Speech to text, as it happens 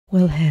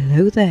Well,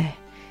 hello there.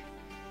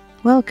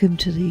 Welcome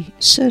to the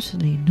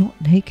certainly not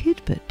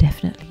naked but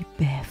definitely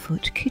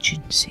barefoot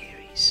kitchen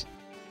series.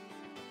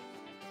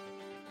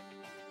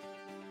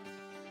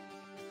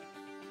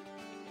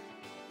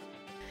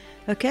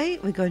 Okay,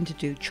 we're going to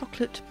do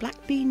chocolate black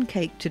bean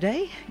cake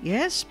today.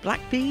 Yes,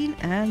 black bean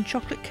and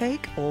chocolate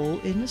cake all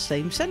in the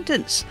same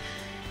sentence.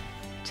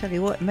 Tell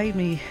you what, it made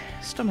me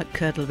stomach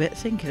curdle a bit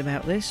thinking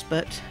about this,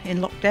 but in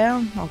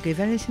lockdown I'll give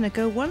anything a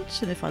go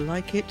once, and if I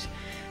like it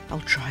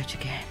I'll try it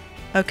again.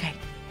 Okay,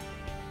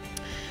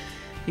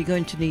 you're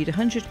going to need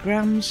 100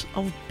 grams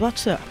of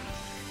butter.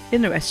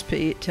 In the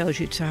recipe it tells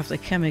you to have the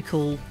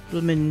chemical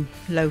blooming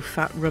low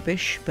fat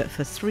rubbish, but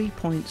for 3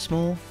 points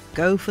more,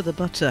 go for the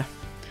butter.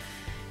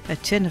 A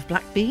tin of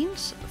black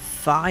beans,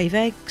 5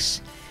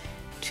 eggs,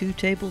 2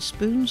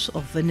 tablespoons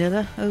of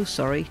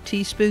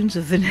teaspoons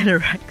of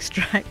vanilla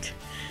extract,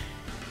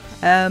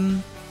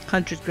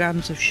 100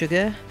 grams of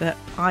sugar, but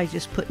I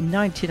just put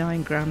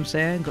 99 grams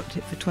there and got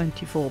it for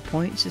 24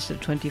 points instead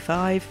of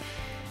 25,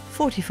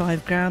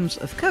 45 grams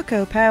of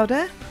cocoa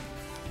powder,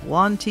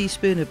 1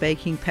 teaspoon of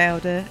baking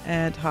powder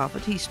and half a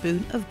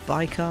teaspoon of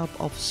bicarb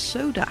of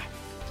soda.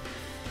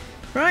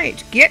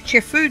 Right, get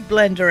your food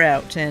blender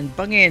out and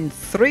bung in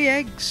 3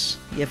 eggs,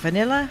 your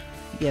vanilla,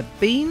 your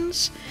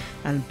beans,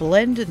 and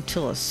blend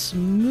until a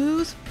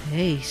smooth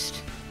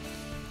paste.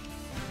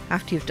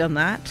 After you've done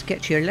that,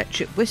 get your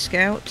electric whisk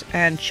out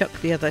and chuck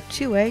the other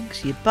 2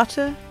 eggs, your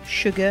butter,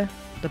 sugar,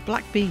 the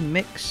black bean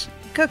mix,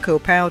 cocoa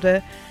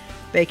powder,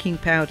 baking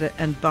powder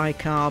and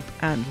bicarb,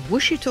 and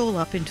whoosh it all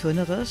up into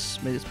another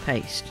smooth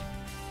paste.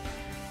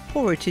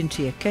 Pour it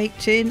into your cake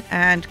tin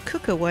and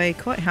cook away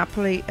quite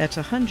happily at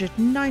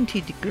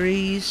 190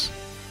 degrees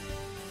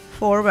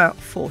for about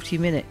 40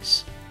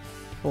 minutes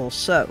or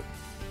so.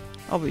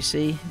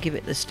 Obviously give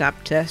it the stab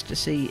test to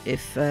see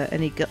if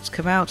any guts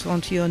come out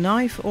onto your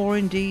knife or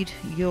indeed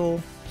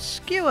your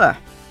skewer.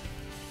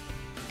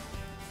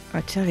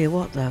 I tell you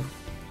what though,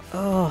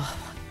 oh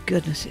my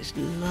goodness, it's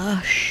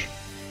lush.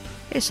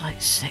 It's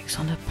like sex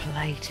on a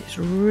plate. It's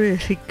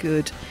really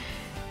good,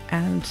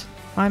 and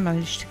I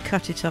managed to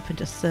cut it up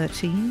into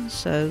 13,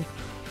 so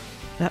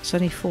that's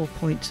only 4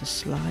 points a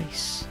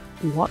slice.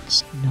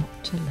 What's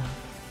not to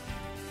love?